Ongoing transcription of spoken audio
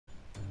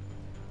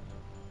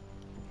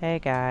Hey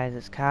guys,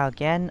 it's Kyle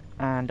again,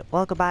 and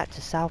welcome back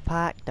to South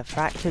Park: The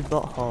Fractured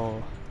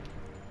Butthole.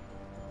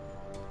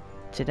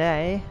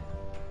 Today,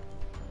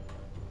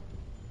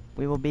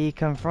 we will be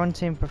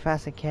confronting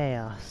Professor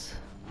Chaos.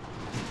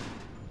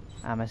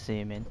 I'm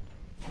assuming.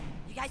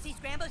 You guys see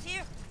Scrambles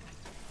here?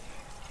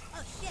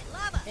 Oh shit,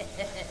 lava! Will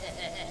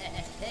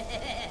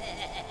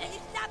you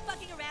stop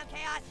fucking around,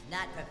 Chaos?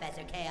 Not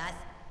Professor Chaos,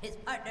 his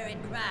partner in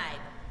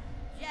crime,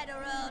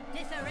 General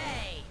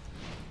Disarray.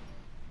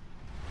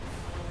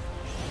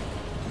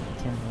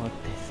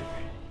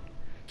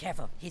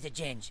 Careful, he's a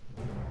ginge.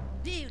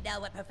 Do you know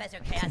what Professor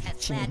Chaos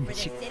has planned for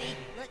this city?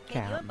 Look,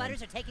 kid, you and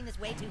Butters are taking this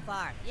way too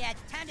far. Yeah,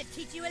 it's time to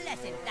teach you a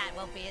lesson. That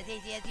won't be as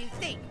easy as you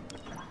think.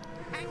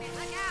 Herman,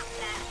 look out!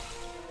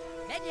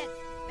 Minions,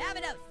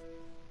 Vamonos!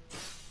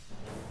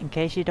 In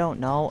case you don't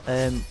know,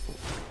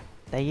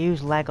 they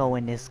use Lego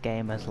in this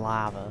game as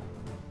lava.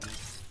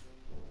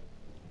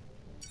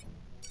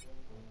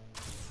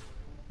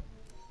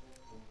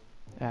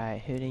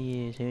 Alright, who to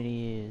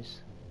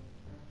use,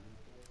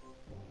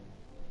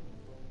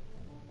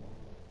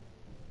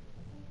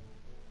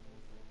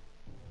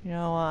 You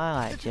know what, I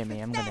like Jimmy,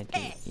 I'm gonna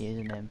keep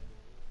using him.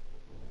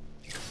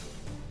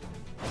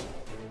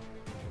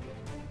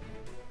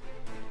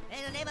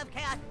 In the name of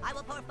Chaos, I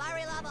will pour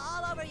fiery lava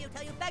all over you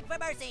till you beg for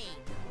mercy!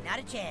 Not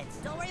a chance.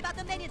 Don't worry about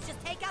the minions,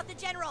 just take out the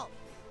general!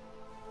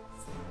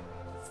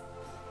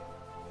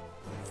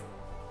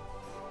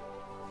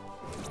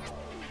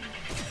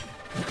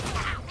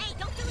 Ow, hey,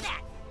 don't do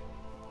that!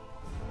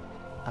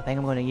 I think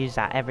I'm gonna use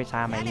that every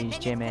time I use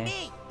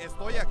Jimmy.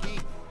 Estoy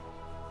aquí.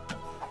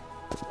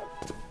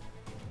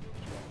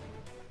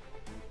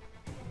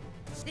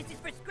 This is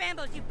for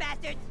Scrambles, you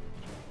bastards!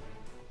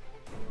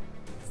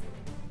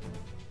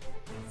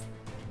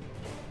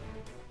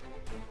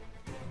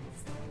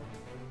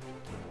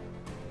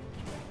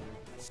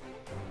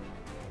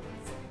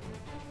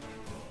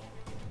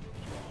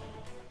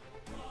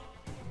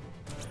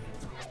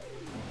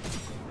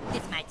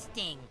 This might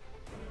sting.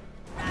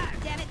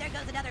 Damn it, there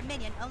goes another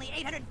minion. Only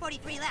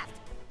 843 left.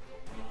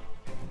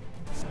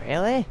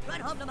 Really?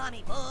 Run home to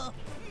mommy, fool.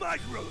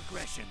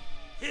 Microaggression.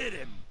 Hit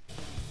him.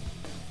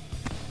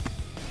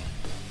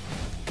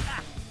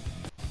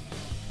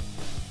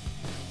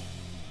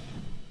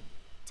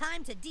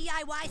 Time to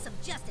DIY some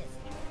justice.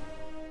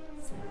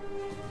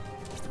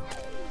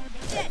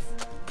 This!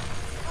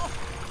 Oh,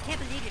 I can't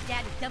believe your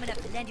dad was dumb enough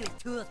to lend you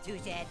his tools,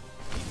 Two-Shed.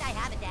 At least I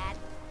have a dad.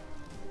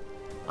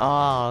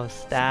 Oh,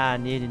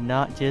 Stan, you did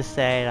not just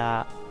say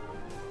that.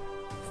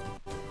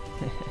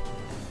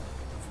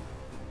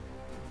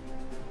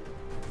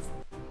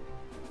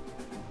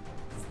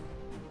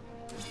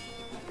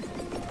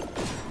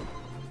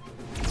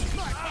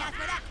 More chaos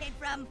where that came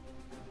from.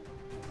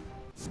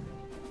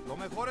 Lo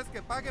mejor es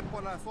que paguen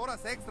por las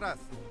horas extras.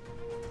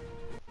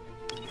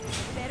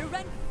 Better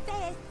run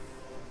fast.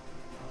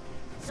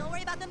 Don't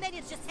worry about the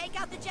minions, just take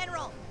out the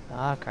general.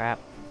 Oh crap.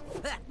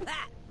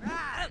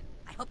 I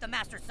hope the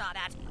master saw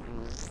that.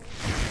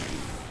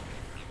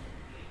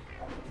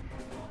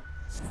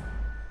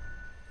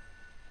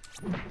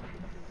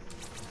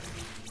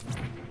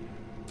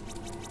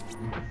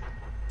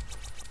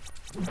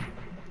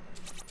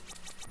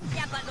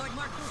 Yeah, but Lord,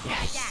 more cool shit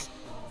like that.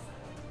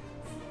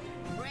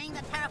 Bring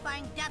the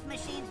terrifying death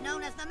machines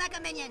known as the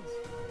Mecha Minions.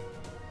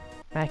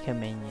 Mecha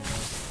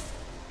Minions.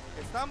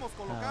 Estamos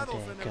colocados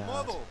Oh, en el God.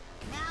 modo.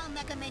 Now,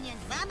 Mecha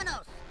Minions,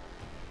 vámonos!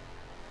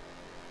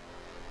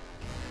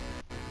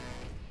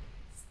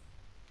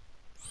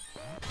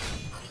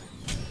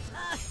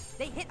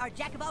 They hit our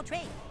jack of all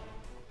trades.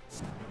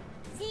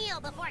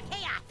 Kneel before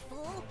chaos,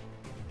 fool!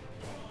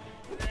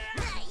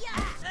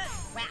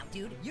 Wow,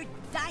 dude, you're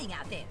dying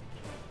out there.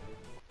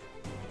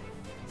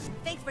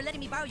 Thanks for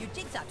letting me borrow your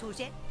jigsaw,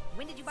 Toolshed.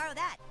 When did you borrow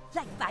that?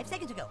 Like 5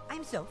 seconds ago.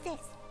 I'm so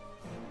pissed.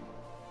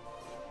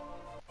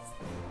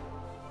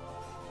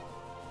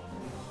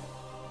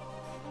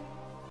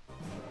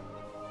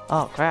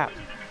 Oh crap.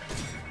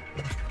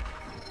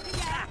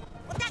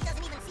 Well, that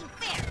doesn't even seem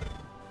fair.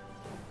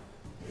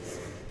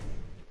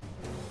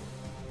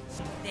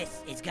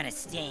 This is gonna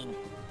sting.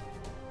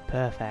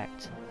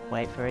 Perfect.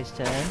 Wait for his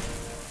turn.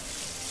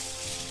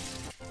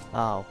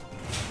 Oh.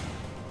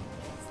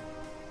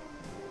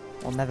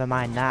 Well, never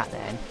mind that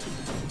then.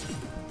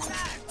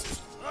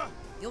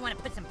 You'll want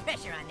to put some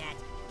pressure on that.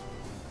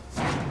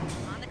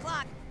 On the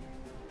clock.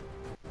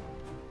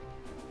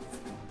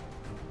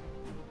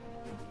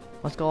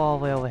 Let's go all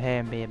the way over here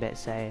and be a bit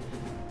safe.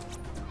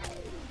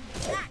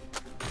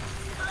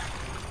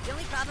 The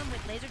only problem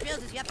with laser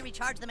drills is you have to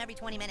recharge them every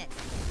 20 minutes.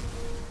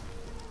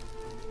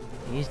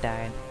 He's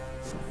dying.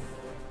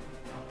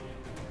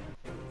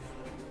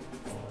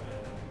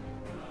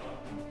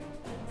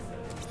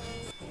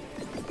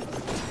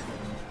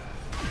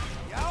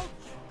 Ouch.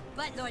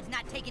 But Lord's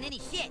not taking any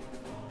shit.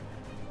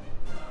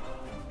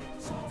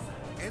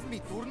 ¿Es mi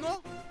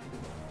turno?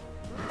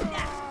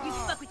 Nah, you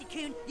fuck with the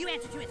coon, you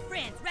answer to his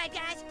friends, right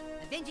guys?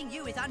 Avenging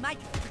you is on my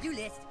to-do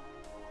list.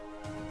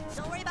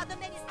 Don't worry about the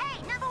minions.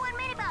 Hey, number one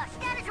miniboss,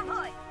 status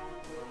report.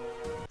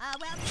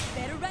 Well,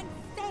 better run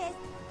fast.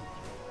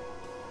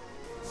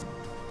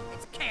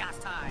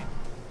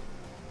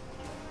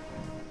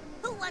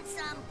 want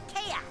some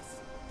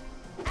chaos?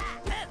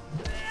 Pop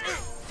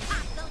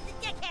goes the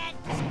dickhead.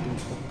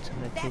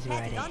 Ultimate Fast is pass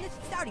ready. is on the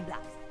starting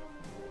blocks.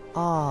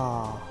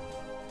 Oh.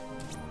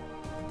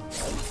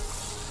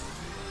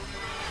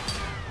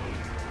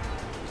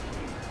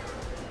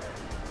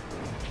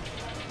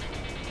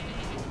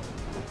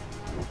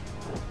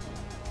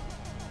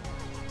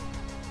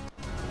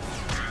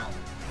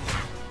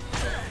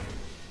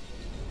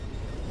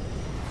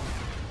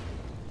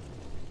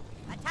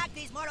 Attack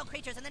these mortal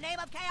creatures in the name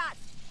of chaos.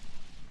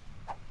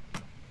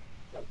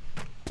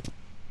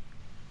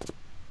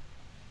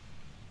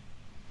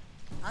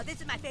 Oh,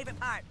 this is my favorite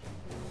part.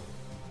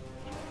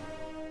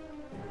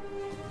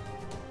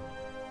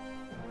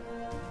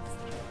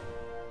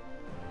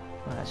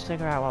 Well, let's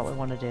figure out what we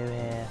want to do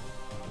here.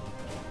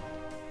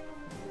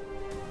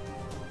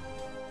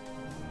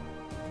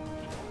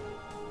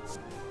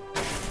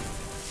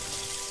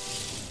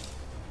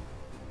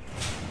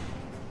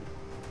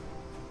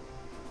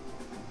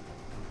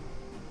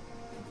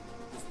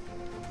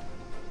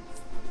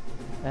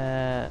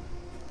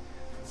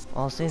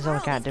 Well, it seems like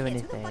we can't do Who the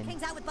fuck anything.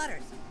 hangs out with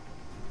Butters?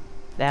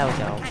 There we go.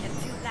 What kind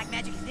of true black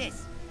magic is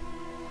this?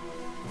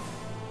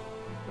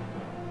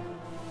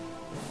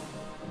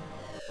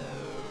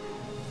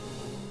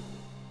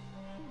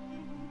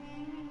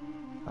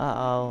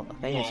 Uh-oh, I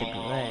think it's a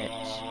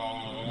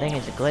glitch. I think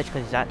it's a glitch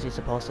because he's actually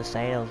supposed to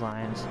say those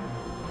lines.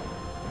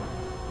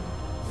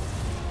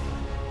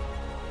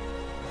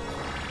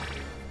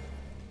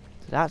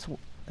 So that's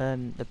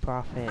the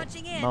prophet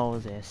Punching in.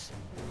 Moses.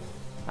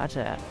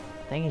 Actually, I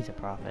think he's a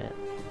prophet.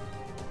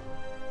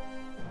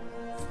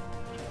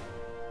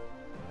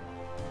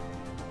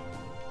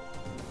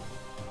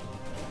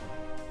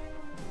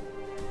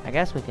 I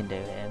guess we can do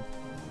him.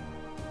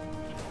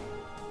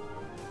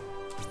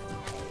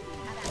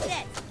 How about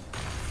this?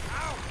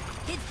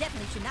 Kids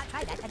definitely should not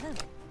try that at home.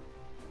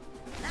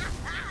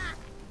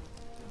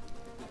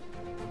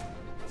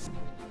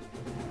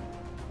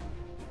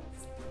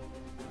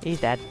 He's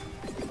dead.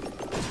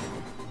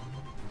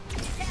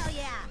 Hell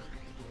yeah!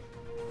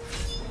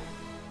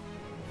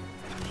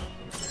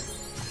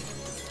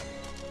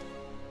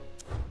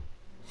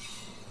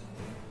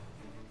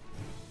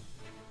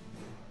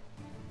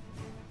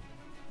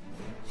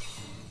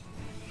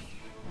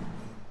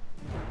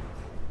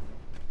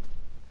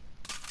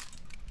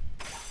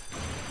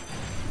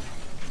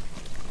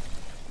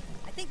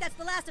 I think that's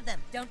the last of them.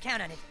 Don't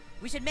count on it.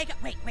 We should make it.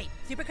 Wait,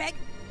 Super Craig?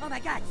 Oh my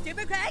god,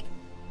 Super Craig?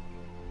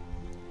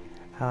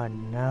 Oh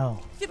no.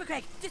 Super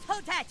Craig, just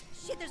hold tight.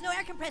 Shit, there's no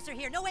air compressor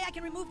here. No way I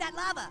can remove that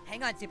lava.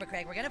 Hang on, Super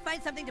Craig. We're gonna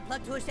find something to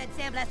plug Toolshed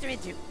Sandblaster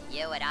into.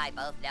 You and I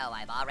both know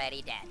I'm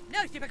already dead.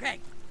 No, Super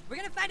Craig. We're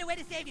gonna find a way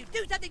to save you.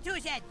 Do something,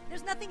 Toolshed.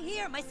 There's nothing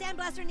here. My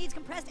Sandblaster needs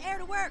compressed air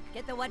to work.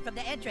 Get the one from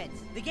the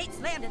entrance. The gate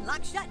slammed and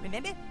locked shut,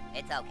 remember?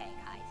 It's okay,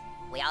 guys.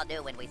 We all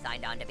knew when we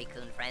signed on to be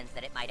Coon friends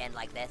that it might end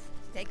like this.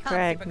 Stay calm,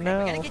 Craig, Super Craig. no.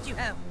 We're gonna get you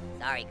home.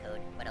 Sorry,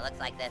 Coon, but it looks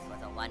like this was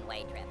a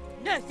one-way trip.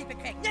 No, Super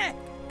Craig, no!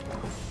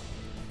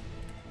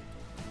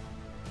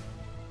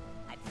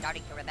 I'm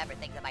starting to remember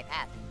things of my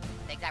past.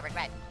 Things I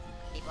regret.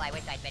 People I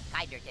wish I'd been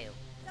kinder to.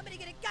 Somebody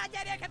get a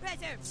goddamn air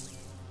compressor!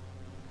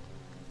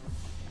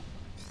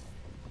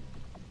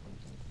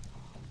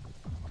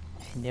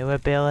 New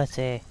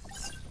ability.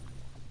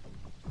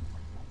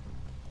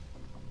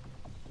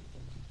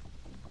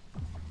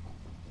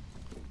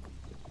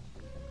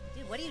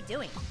 Dude, what are you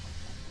doing?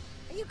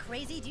 Are you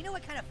crazy? Do you know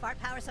what kind of fart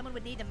power someone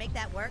would need to make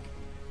that work?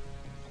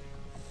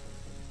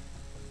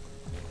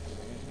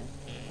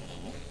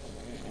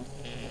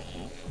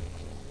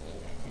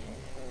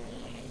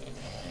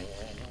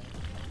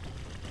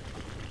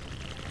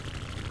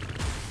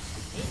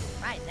 Jesus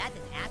Christ, that's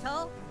an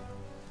asshole?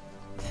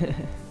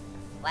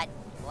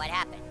 What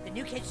happened? The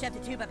new kid shoved a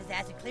tube up his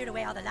ass and cleared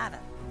away all the lava.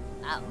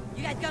 Oh.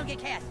 You guys go and get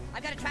Chaos.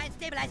 I've got to try and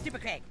stabilize Super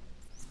Craig.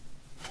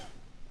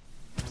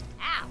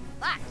 Ow!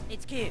 Fuck!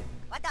 It's Q.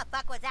 What the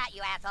fuck was that,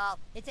 you asshole?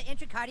 It's an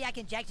intracardiac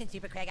injection,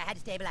 Super Craig. I had to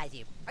stabilize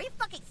you. Are you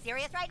fucking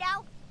serious right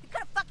now? You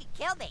could've fucking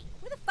killed me.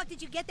 Where the fuck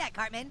did you get that,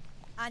 Cartman?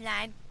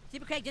 Online.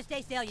 Super Craig, just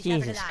stay still. You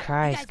Jesus suffered a lot.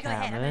 Christ, you guys go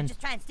ahead. I'm gonna Cartman. just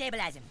try and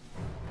stabilize him.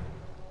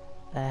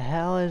 The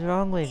hell is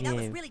wrong with Hey, that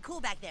was you? really cool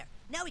back there.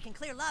 Now we can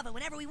clear lava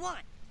whenever we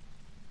want.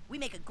 We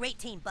make a great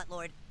team,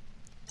 Buttlord.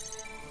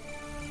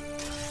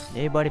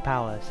 New body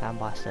power,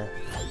 Sandblaster.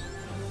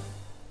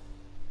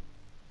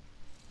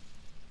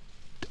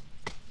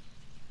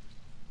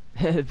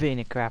 Beating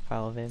the crap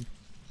out of him.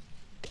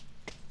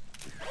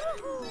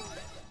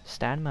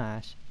 Stand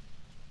mash.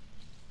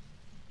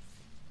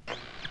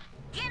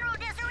 General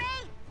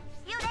Disarray?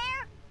 You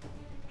there?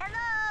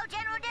 Hello,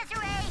 General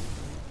Disarray.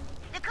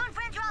 The Coon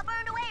friends are all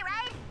burned away,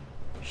 right?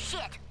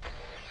 Shit.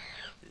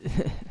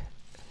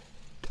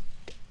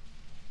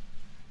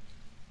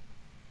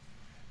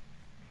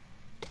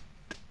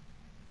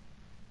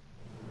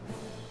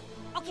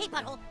 Okay,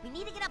 Butthole, we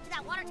need to get up to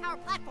that water tower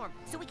platform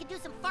so we can do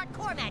some fart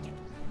core magic.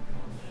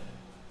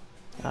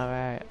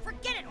 Alright.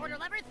 Forget it, Order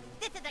Lovers!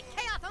 This is a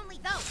chaos-only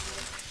zone!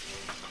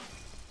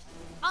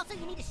 Also,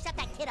 you need to shut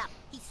that kid up.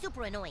 He's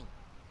super annoying.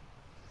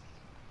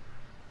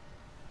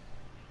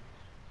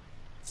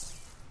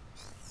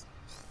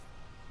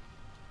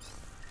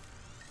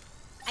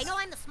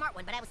 smart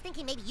one, but I was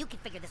thinking maybe you could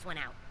figure this one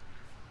out.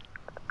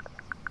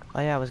 Oh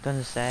yeah, I was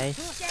gonna say.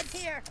 Tool shed's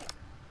here.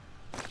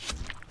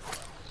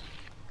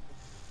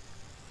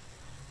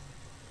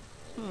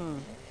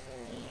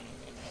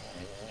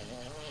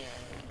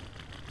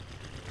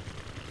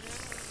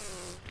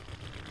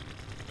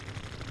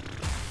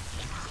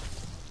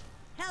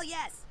 Hell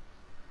yes.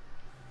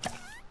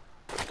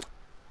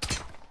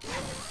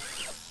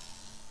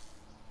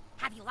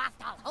 Have you lost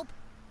all hope?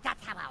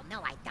 That's how I'll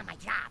know I've done my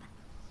job.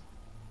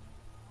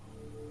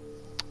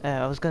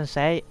 I was gonna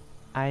say,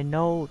 I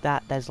know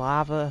that there's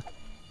lava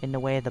in the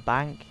way of the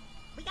bank.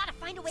 We gotta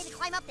find a way to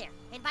climb up there.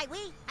 And by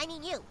we, I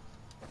mean you.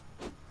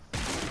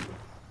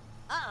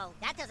 Uh-oh,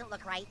 that doesn't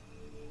look right.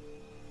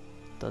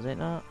 Does it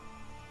not?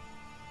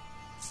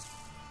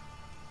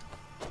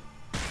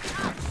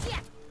 Oh,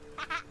 shit!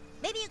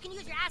 Maybe you can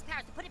use your ass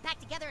powers to put it back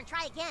together and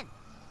try again.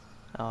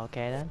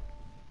 Okay then.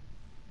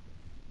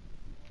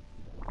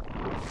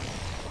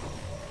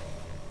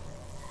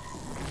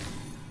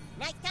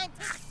 Nice time.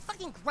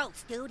 Fucking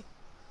gross, dude.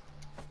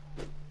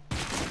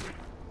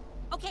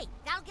 Okay,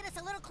 that'll get us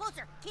a little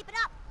closer. Keep it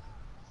up.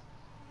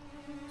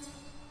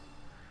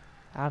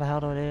 How the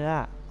hell do I do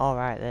that? Oh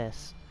right,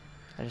 this.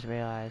 I just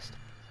realised.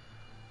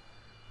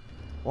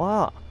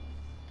 What?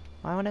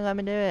 Why won't it let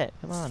me do it?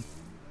 Come on.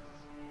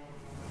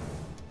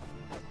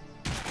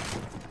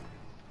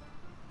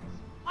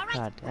 All right,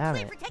 God we're damn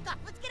clear it. for takeoff.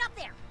 Let's get up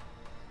there.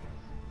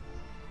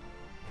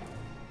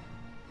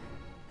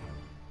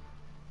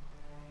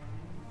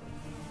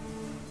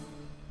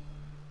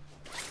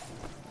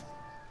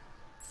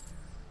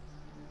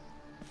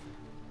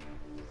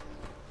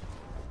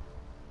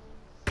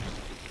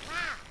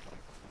 Wow,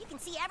 you can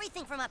see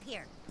everything from up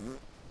here.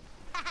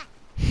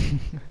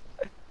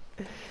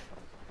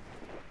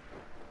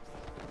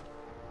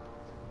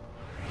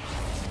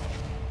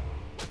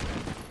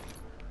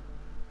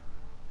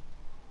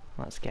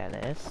 Let's get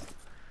this.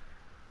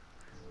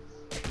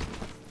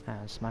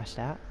 And smash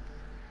that.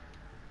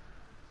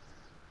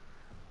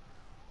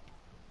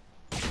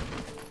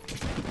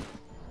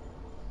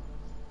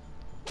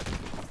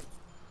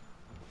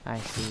 I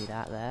see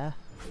that there.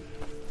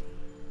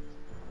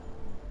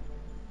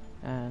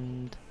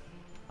 And...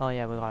 oh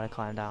yeah, we gotta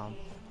climb down.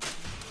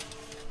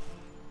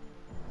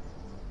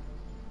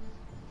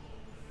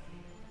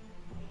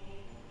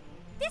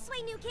 This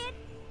way, new kid.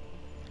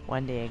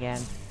 Wendy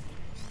again.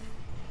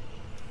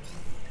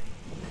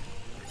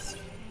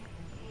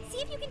 See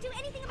if you can do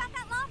anything about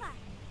that lava.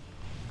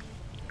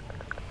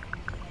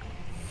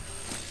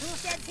 Tool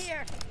shed's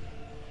here.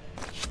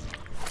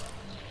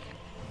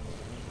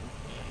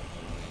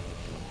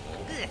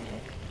 Ugh.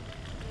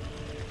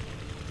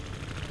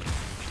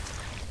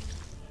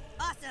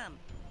 Awesome.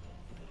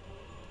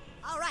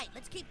 All right,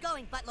 let's keep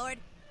going, Buttlord.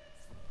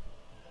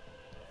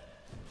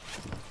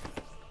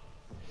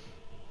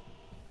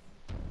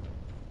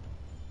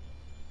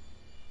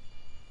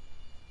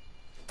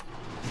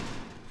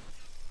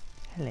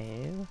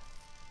 Hello.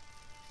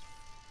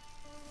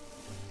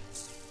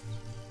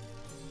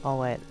 Oh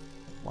wait,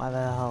 whatever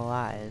the hell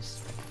that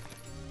is.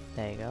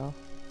 There you go.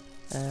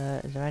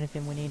 Is there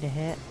anything we need to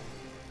hit?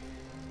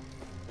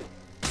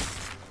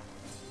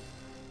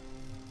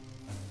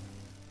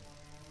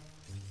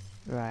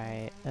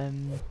 Right,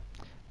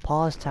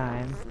 pause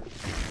time.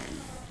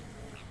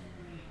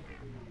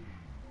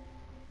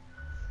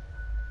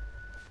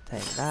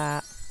 Take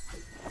that.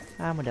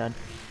 And we're done.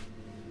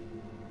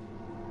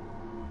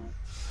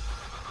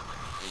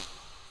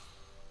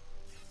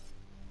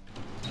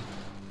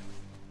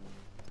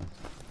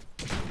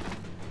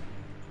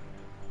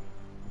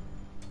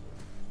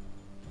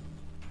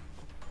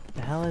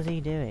 The hell is he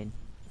doing?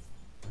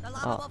 The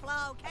lava will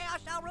flow. Chaos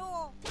shall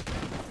rule.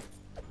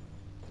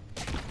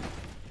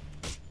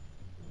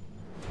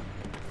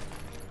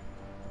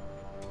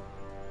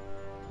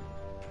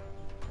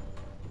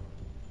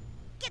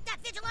 Get that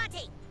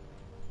vigilante.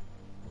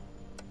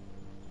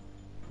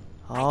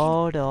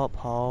 Hold up,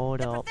 hold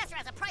The up. professor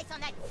has a price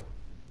on that.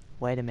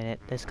 Wait a minute,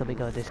 this could be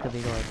good, this could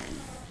be good.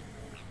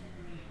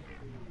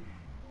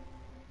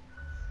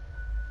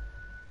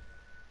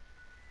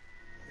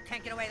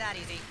 Can't get away that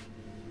easy.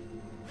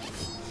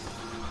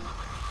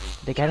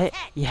 Did I get it?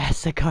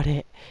 Yes, I got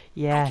it. I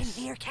Yes.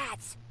 can hear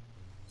cats.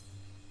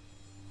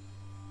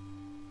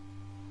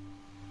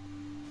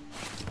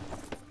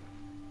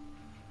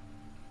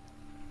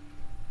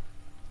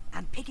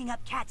 I'm picking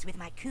up cats with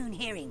my coon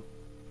hearing.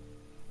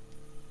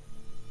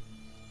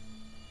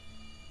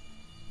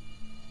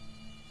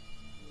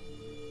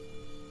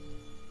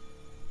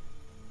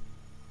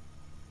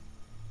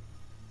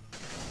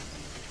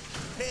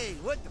 Hey,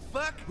 what the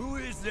fuck? Who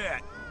is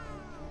that?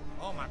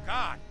 Oh my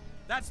god,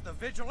 that's the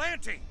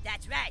vigilante!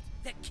 That's right,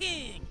 the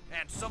coon.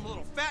 And some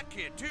little fat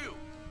kid, too.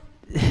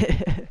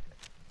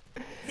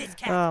 This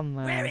cat. Oh,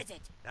 man. Where is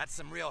it? That's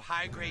some real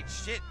high-grade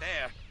shit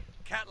there.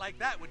 Cat like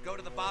that would go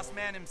to the boss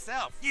man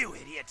himself. You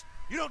idiot!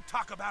 You don't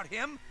talk about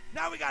him!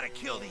 Now we gotta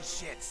kill these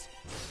shits!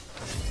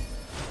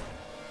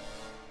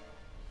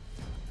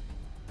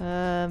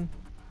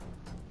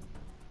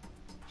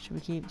 Should we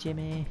keep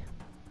Jimmy?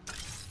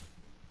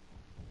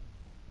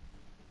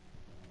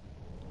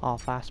 Or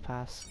fast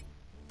pass.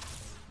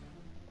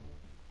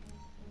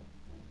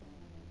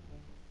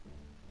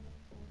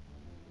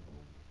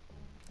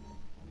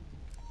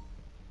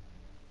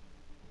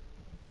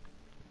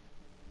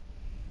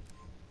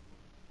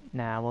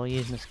 Nah, we'll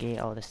use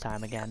mosquito this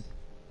time again.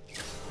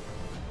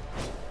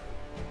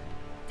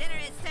 Dinner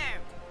is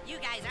served. You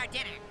guys are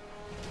dinner.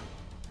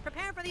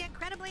 Prepare for the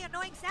incredibly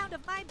annoying sound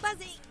of my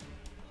buzzing.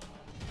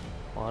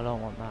 Well, I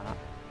don't want that.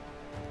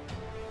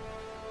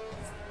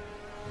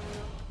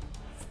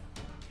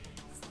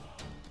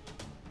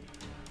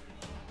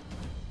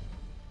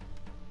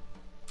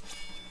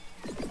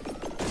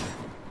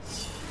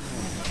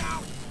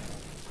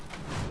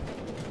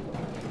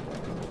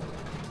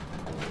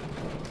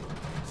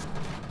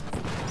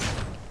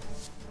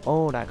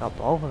 Oh, that got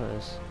both of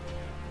us.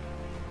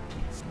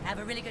 Have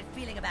a really good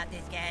feeling about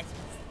this, guys.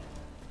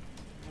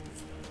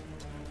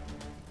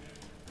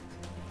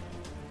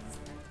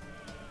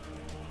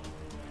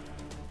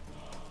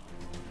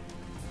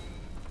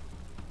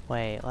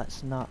 Wait,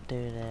 let's not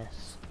do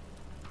this.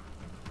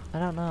 I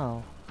don't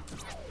know.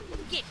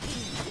 Get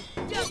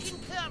in! Duck in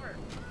cover!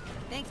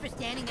 Thanks for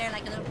standing there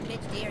like a little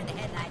bitch deer in the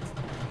headlights.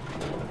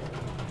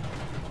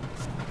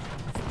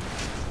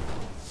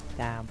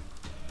 Damn.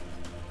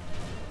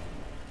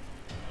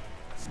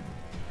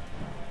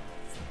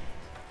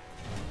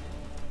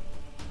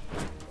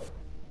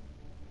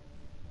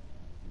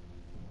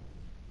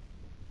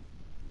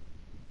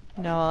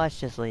 No, let's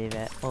just leave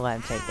it. We'll let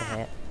him take the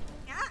hit.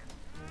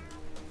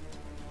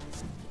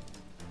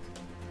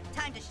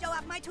 Time to show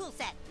off my tool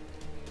set.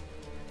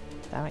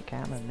 Damn it,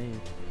 camera,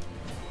 move.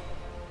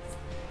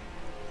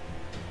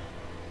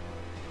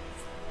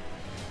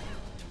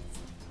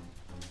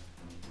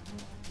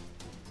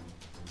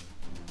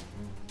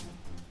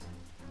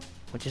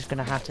 We're just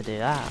gonna have to do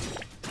that.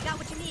 Got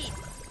what you need.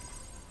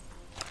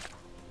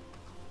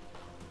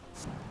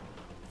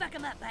 Fuck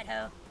him up,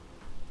 butthole.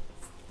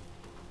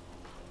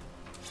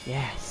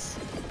 Yes.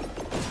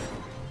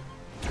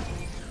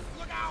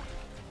 Look out!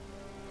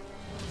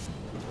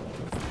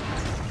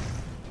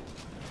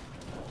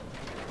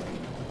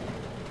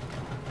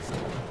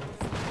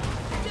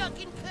 Duck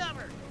in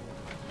cover.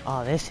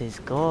 Oh, this is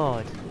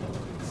good.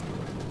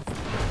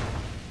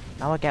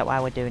 Now I get why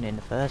we're doing it in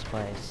the first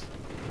place.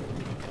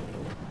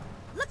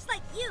 Looks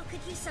like you could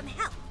use some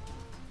help.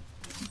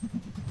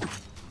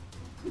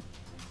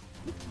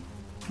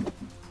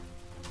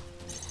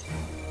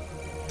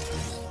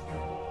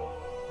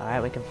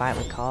 Alright, we can fight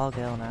with Call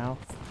Girl now.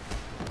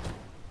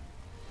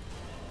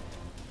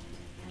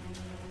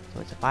 So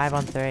it's a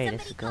 5-on-3,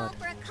 this is good. Call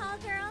for a call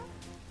girl?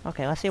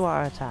 Okay, let's see what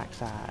our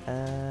attacks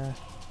are.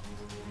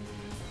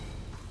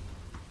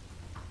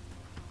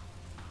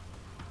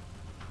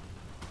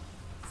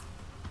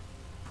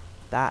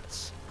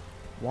 That's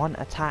one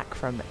attack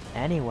from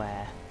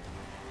anywhere.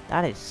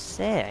 That is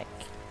sick.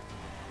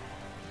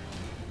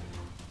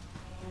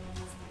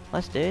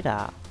 Let's do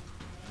that.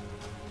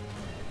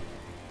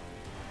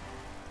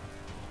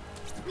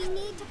 We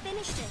need to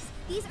finish this.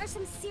 These are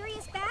some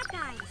serious bad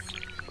guys.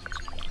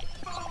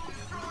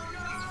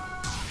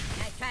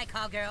 Nice try,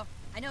 call girl.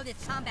 I know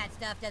this combat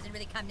stuff doesn't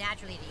really come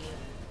naturally to you.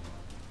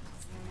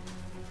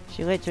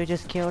 She literally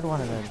just killed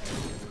one of them.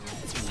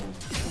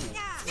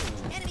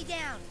 Yeah! Enemy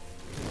down!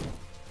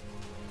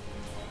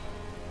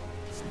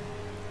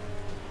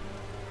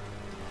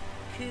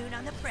 Coon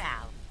on the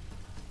prowl.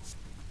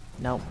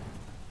 Nope.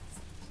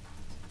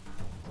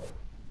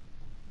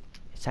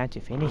 It's time to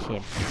finish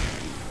him.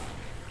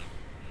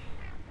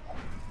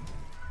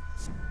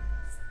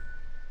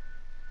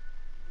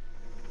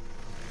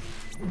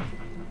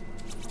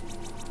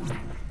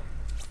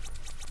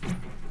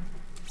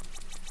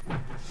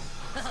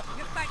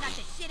 Your fart knocked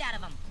the shit out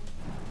of him.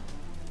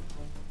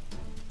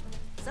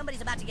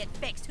 Somebody's about to get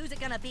fixed. Who's it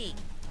gonna be?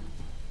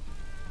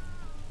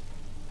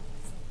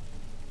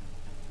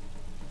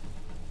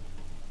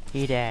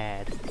 He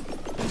dead.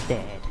 He's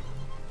dead.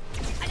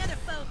 Another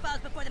foe falls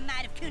before the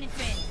might of Coon and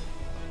friends.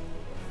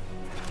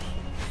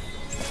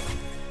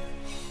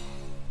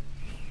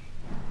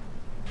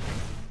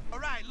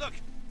 Alright, look.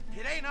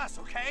 It ain't us,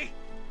 okay?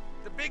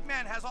 The big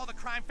man has all the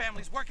crime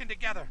families working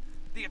together.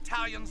 The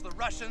Italians, the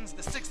Russians,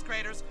 the 6th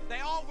graders, they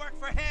all work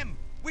for him.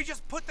 We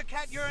just put the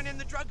cat urine in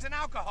the drugs and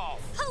alcohol.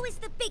 Who is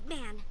the big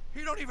man?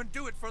 He don't even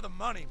do it for the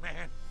money,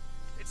 man.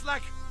 It's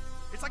like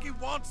he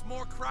wants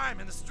more crime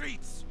in the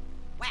streets.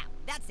 Wow,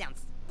 that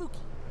sounds spooky.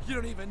 You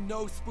don't even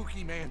know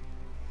Spooky, man.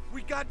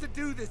 We got to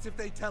do this if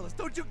they tell us.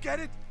 Don't you get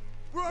it?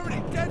 We're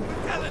already dead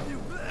for telling you.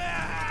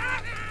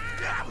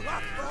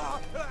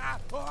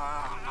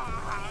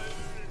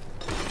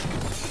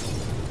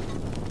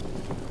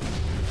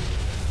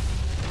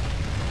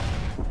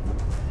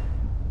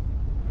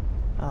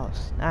 Oh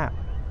snap.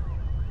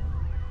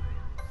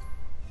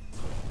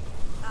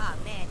 Oh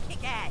man,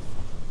 kick ass.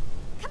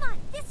 Come on,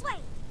 this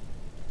way.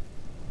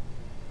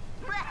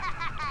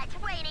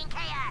 It's waiting,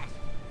 Chaos.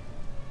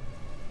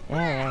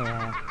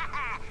 Yeah.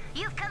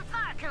 You've come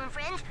far, Coon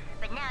friends,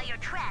 but now you're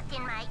trapped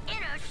in my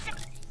inner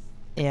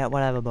Yeah,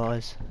 whatever,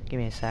 boys. Give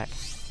me a sec.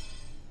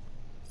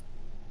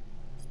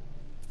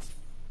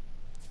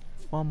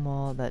 one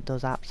more that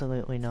does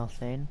absolutely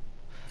nothing.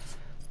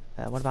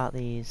 What about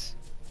these?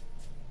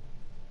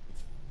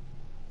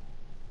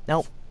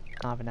 Nope,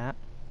 not having that.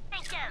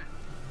 Thank you.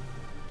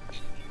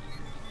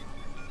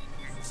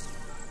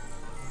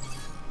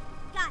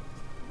 Got it.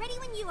 Ready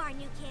when you are,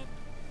 new kid.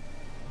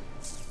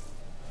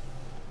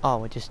 Oh,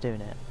 we're just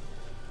doing it.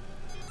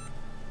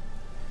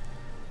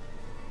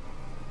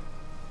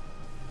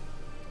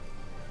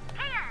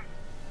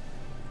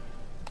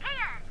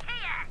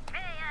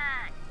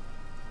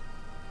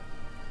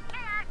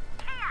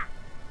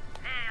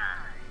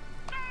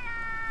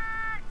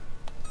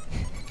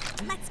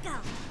 Let's go.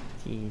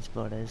 Jeez,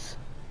 butters.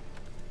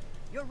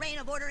 Your reign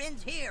of order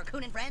ends here,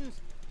 Coon and friends.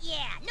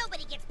 Yeah,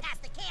 nobody gets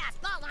past the chaos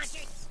ball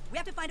launchers. We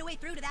have to find a way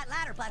through to that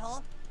ladder,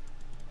 butthole.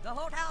 The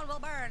whole town will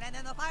burn, and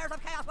then the fires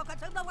of chaos will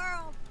consume the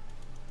world.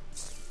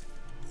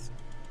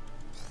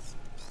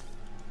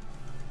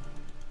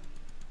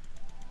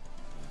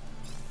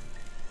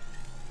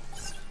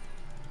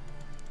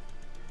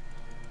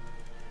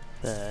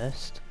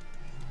 First.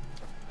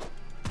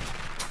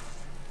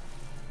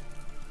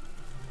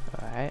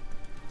 Alright.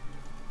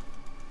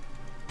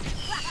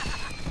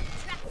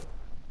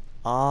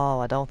 Oh,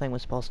 I don't think we're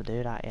supposed to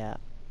do that yet.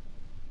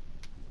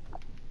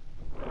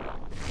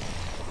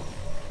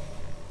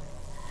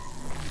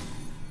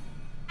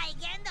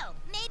 Again, though,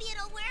 maybe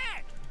it'll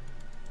work.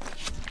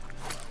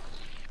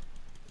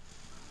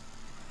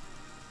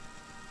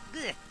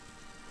 Ugh.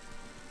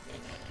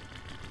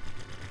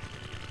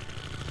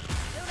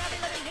 Soon every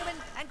living human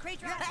and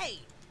creature. Hey!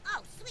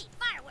 Oh, sweet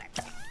fireworks.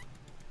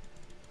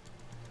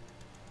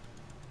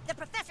 The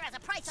professor has a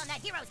price on that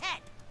hero's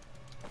head.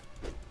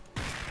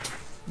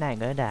 Now you're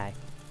gonna die.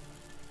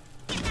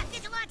 Get that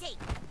vigilante.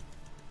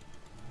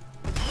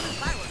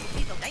 Fireworks would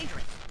be so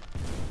dangerous.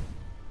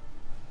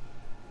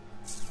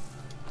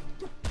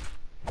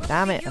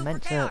 Damn We'll it, I defeat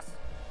meant you to. for chaos.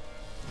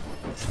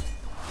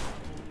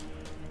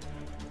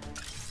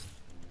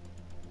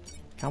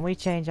 Can we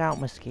change out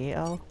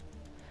Mosquito?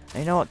 And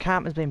you know what,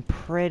 Camp has been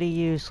pretty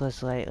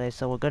useless lately,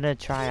 so we're gonna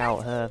try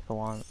out her for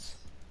once.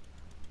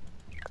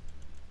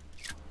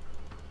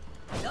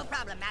 No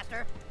problem,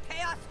 Master.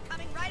 Chaos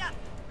coming right up.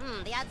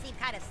 The odds seem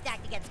kind of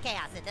stacked against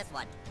chaos in this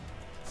one.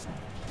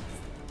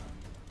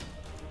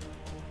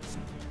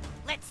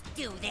 Let's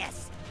do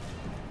this.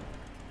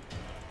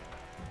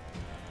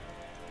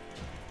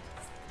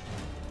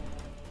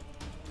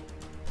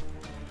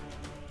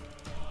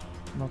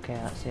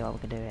 Okay, let's see what we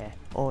can do here.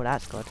 Oh,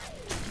 that's good.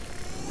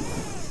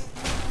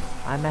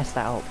 I messed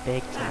that up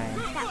big time.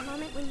 That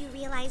moment when you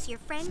realize your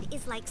friend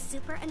is like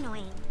super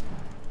annoying.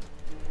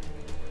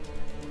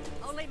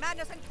 Only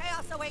madness and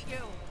chaos await you.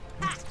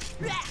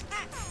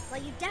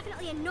 Well, you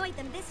definitely annoyed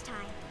them this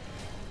time.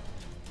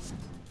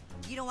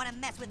 You don't want to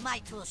mess with my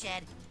tool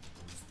shed.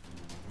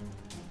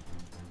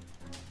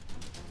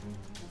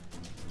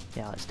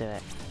 Yeah, let's do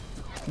it.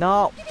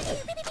 No!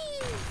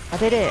 I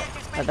did it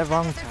at the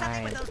wrong There's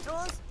something with time. those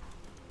tools.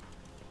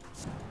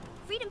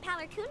 Freedom Pal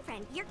or Coon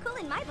Friend, you're cool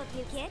in my book,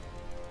 new kid.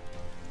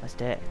 Let's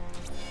do it.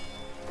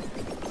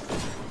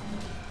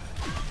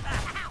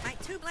 My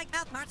two blank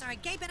mouth parts are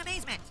agape in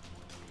amazement.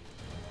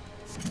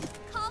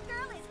 Call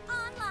Girl is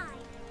online.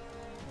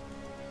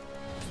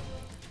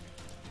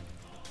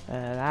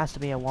 There has to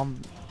be a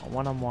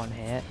one-on-one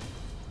hit.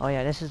 Oh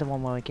yeah, this is the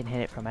one where we can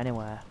hit it from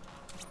anywhere.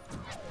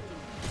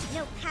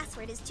 No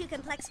password is too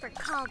complex for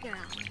Call Girl.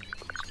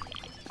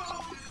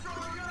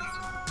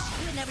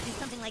 You would never do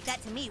something like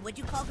that to me, would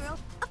you, Call Girl?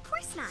 Of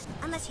course not,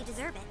 unless you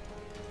deserve it.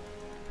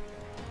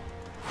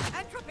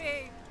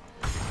 Entropy!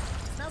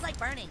 Smells like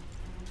burning.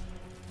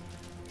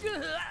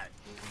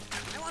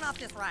 I want off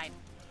this ride.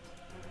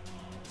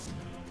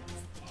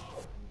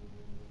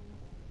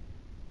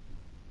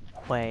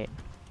 Wait.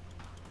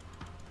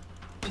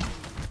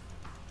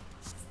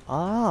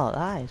 Oh,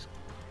 nice.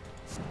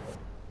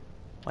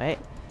 Wait.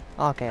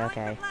 Okay, Going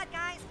okay. for blood,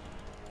 guys.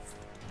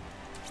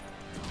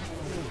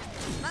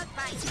 Bug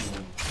bite.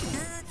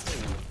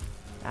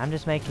 I'm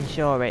just making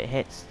sure it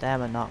hits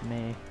them and not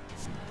me.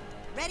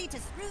 Ready to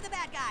screw the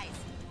bad guys.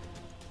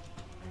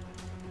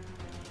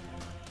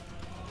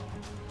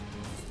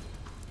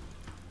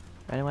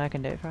 Anywhere I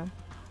can do it from?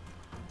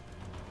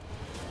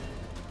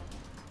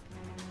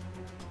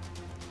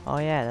 Oh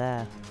yeah,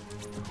 there.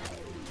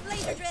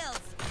 Laser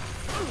drills.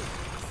 Ooh,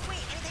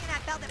 sweet. Anything in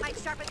that belt that might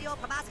sharpen the old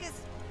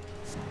proboscis?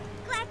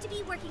 Glad to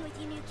be working with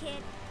you, new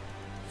kid.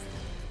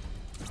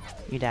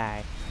 You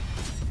die.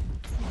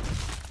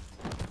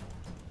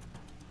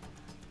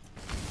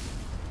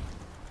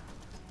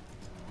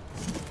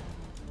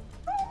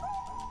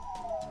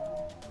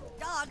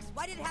 Dogs?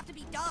 Why did it have to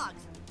be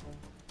dogs?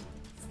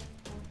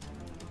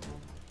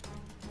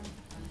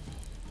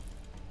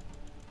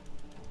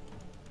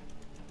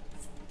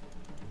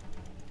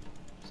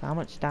 So how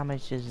much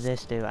damage does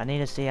this do? I need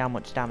to see how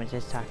much damage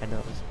this attacker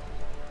does.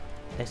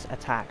 This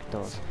attack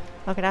does.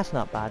 Okay, that's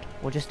not bad.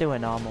 We'll just do a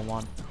normal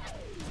one.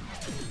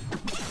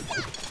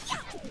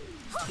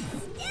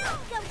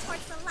 Go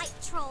towards the light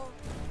troll.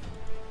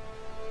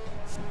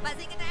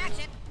 Buzzing into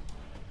action.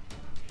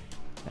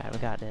 Right, we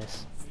got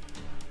this.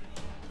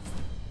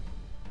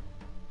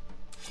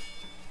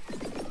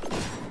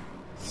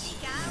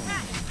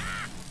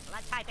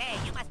 Hey,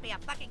 you must be a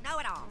fucking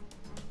know-it-all.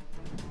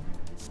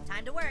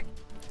 Time to work.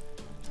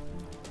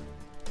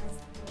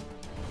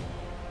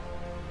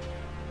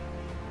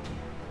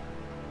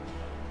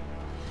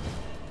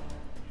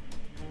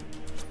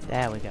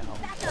 There we go.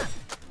 Back up.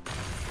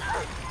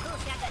 Cool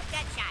shot's a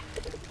dead shot.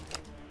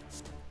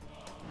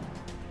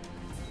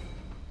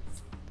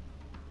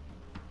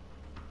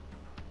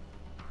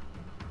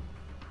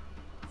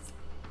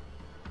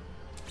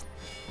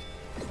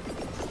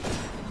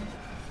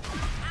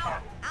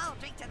 Ow! I'll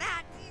drink to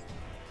that.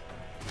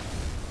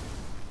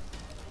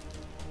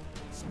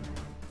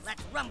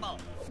 Let's rumble.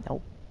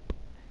 Nope.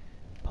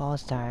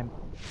 Pause time.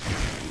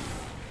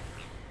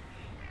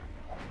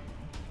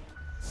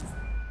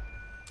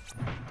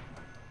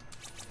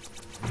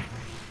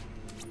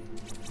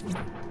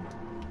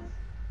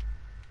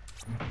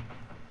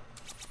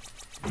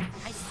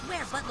 I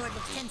swear Buttlord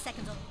was 10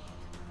 seconds old.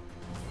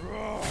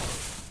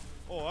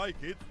 Oh, hi,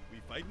 kid. We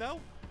fight now?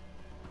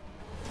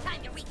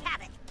 Time to wreak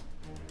havoc.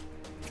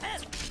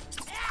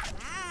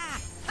 Ah,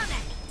 come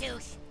at me,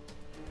 douche.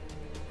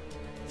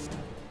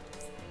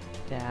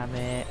 Damn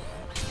it.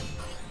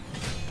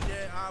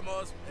 ¿Qué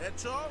hemos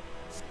hecho?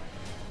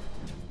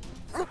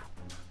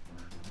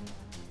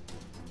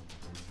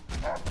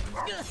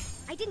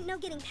 I didn't know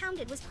getting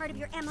pounded was part of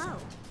your MO.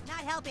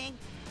 Not helping.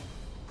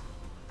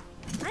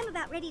 I'm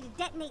about ready to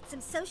detonate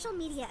some social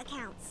media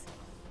accounts.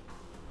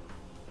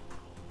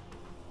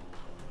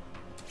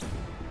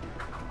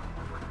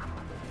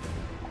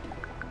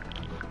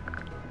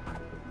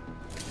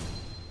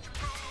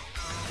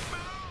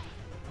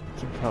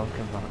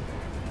 Pokemon.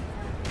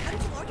 How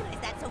did you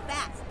organize that so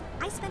fast?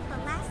 I spent the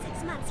last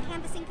 6 months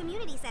canvassing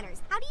community centers.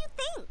 How do you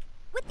think?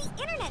 With the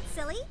internet,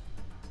 silly!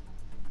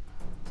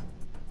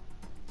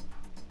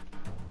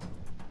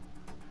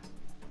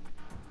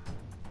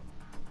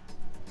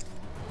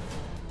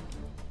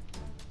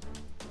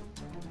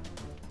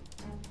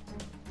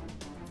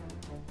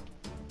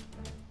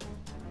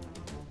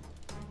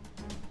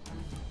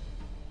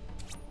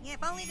 Yeah,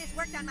 if only this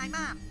worked on my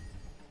mom.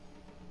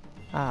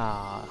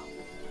 Ah.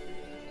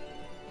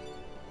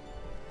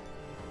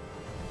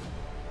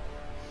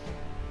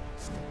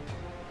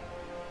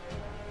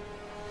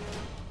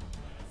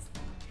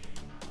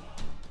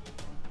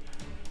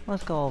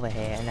 Let's go over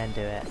here and then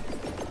do it.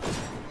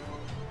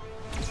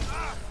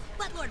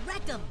 Buttlord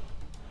wrecked him.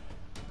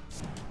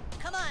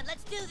 Come on,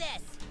 let's do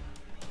this.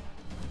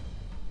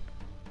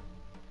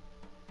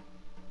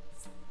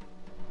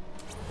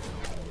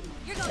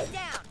 You're going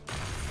down.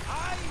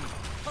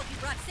 Hope you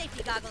brought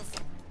safety goggles.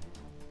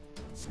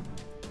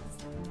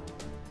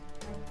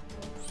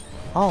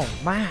 Oh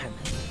man!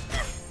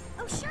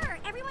 Oh sure,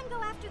 everyone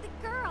go after the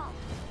girl!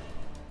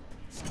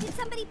 Did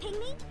somebody ping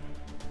me?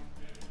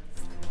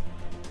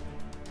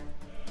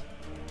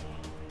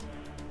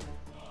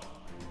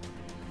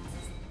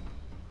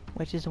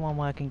 Which is the one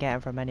where I can get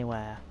him from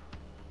anywhere?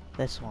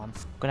 This one.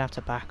 Gonna have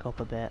to back up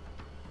a bit.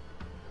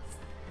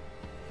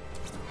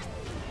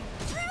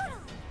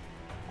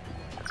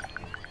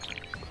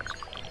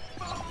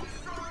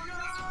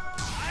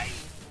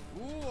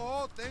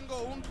 Oh,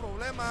 tengo un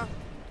problema.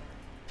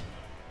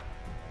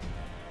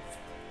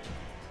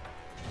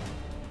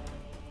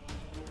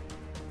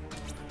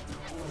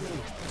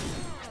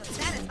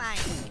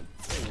 Satisfying.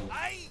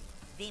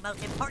 The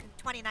most important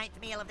 29th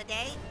meal of the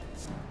day.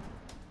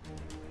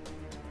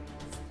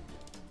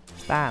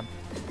 Bam!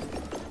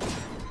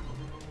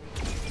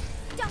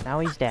 Don't Now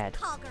he's fuck dead.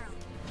 Call girl.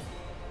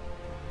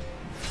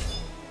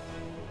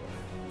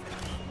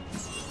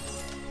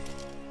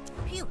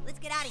 Phew, let's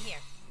get out of here.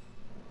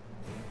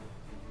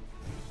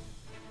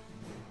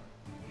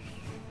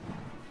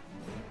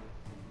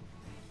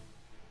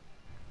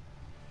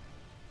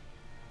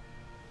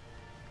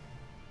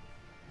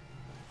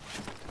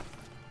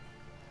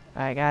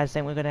 Alright guys, I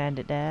think we're gonna end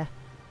it there.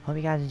 Hope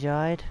you guys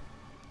enjoyed.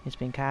 It's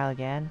been Kyle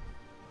again.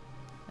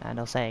 And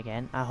I'll say it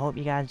again, I hope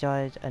you guys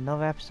enjoyed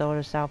another episode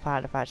of South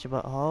Park The Fractured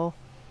But Whole.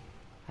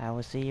 I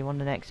will see you on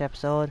the next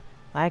episode.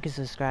 Like and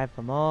subscribe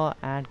for more,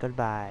 and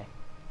goodbye.